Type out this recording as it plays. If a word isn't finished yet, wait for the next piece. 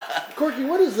Corky,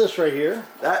 what is this right here?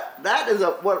 That is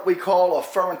what we call a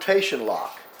fermentation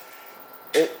lock.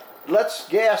 It lets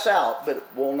gas out, but it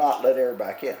will not let air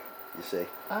back in, you see.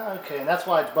 Ah, okay, and that's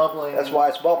why it's bubbling. That's why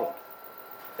it's bubbling.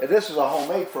 And this is a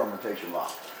homemade fermentation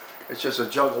lock. It's just a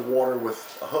jug of water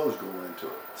with a hose going into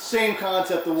it. Same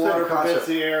concept, the water prevents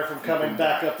the air from coming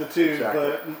back up the tube,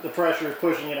 but the pressure is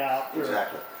pushing it out.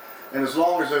 Exactly. And as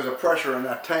long as there's a pressure in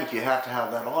that tank, you have to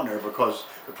have that on there because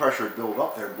the pressure is built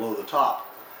up there below the top.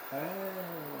 Oh,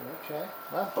 okay.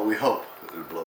 Well. But we hope that it will blow.